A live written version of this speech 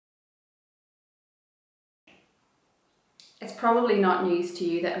It's probably not news to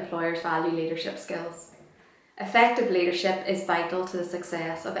you that employers value leadership skills. Effective leadership is vital to the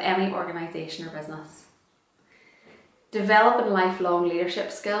success of any organisation or business. Developing lifelong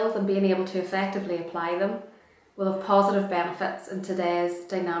leadership skills and being able to effectively apply them will have positive benefits in today's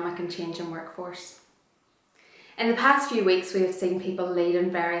dynamic and changing workforce. In the past few weeks, we have seen people lead in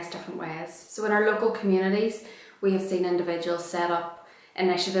various different ways. So in our local communities, we have seen individuals set up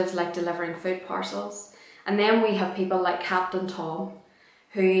initiatives like delivering food parcels. And then we have people like Captain Tom,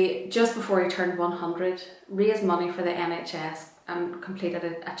 who just before he turned 100, raised money for the NHS and completed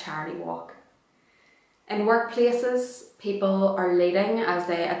a charity walk. In workplaces, people are leading as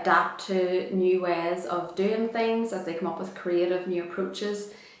they adapt to new ways of doing things, as they come up with creative new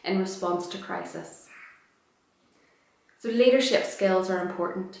approaches in response to crisis. So leadership skills are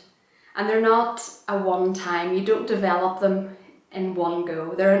important, and they're not a one-time, you don't develop them in one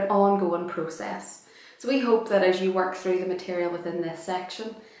go, they're an ongoing process. So we hope that as you work through the material within this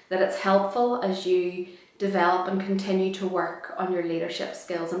section, that it's helpful as you develop and continue to work on your leadership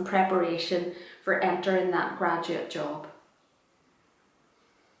skills in preparation for entering that graduate job.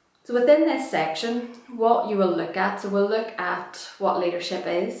 So within this section, what you will look at, so we'll look at what leadership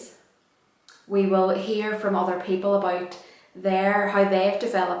is. We will hear from other people about how they've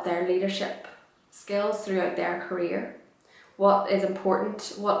developed their leadership skills throughout their career, what is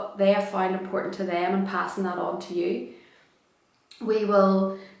important, what they have found important to them, and passing that on to you. We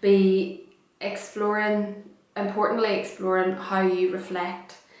will be importantly exploring how you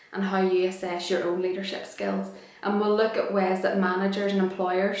reflect and how you assess your own leadership skills. And we'll look at ways that managers and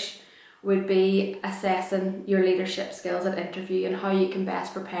employers would be assessing your leadership skills at interview and how you can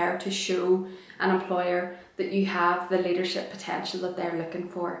best prepare to show an employer that you have the leadership potential that they're looking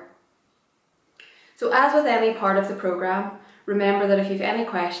for. So as with any part of the programme, remember that if you have any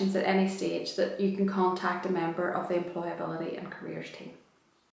questions at any stage, that you can contact a member of the Employability and Careers team.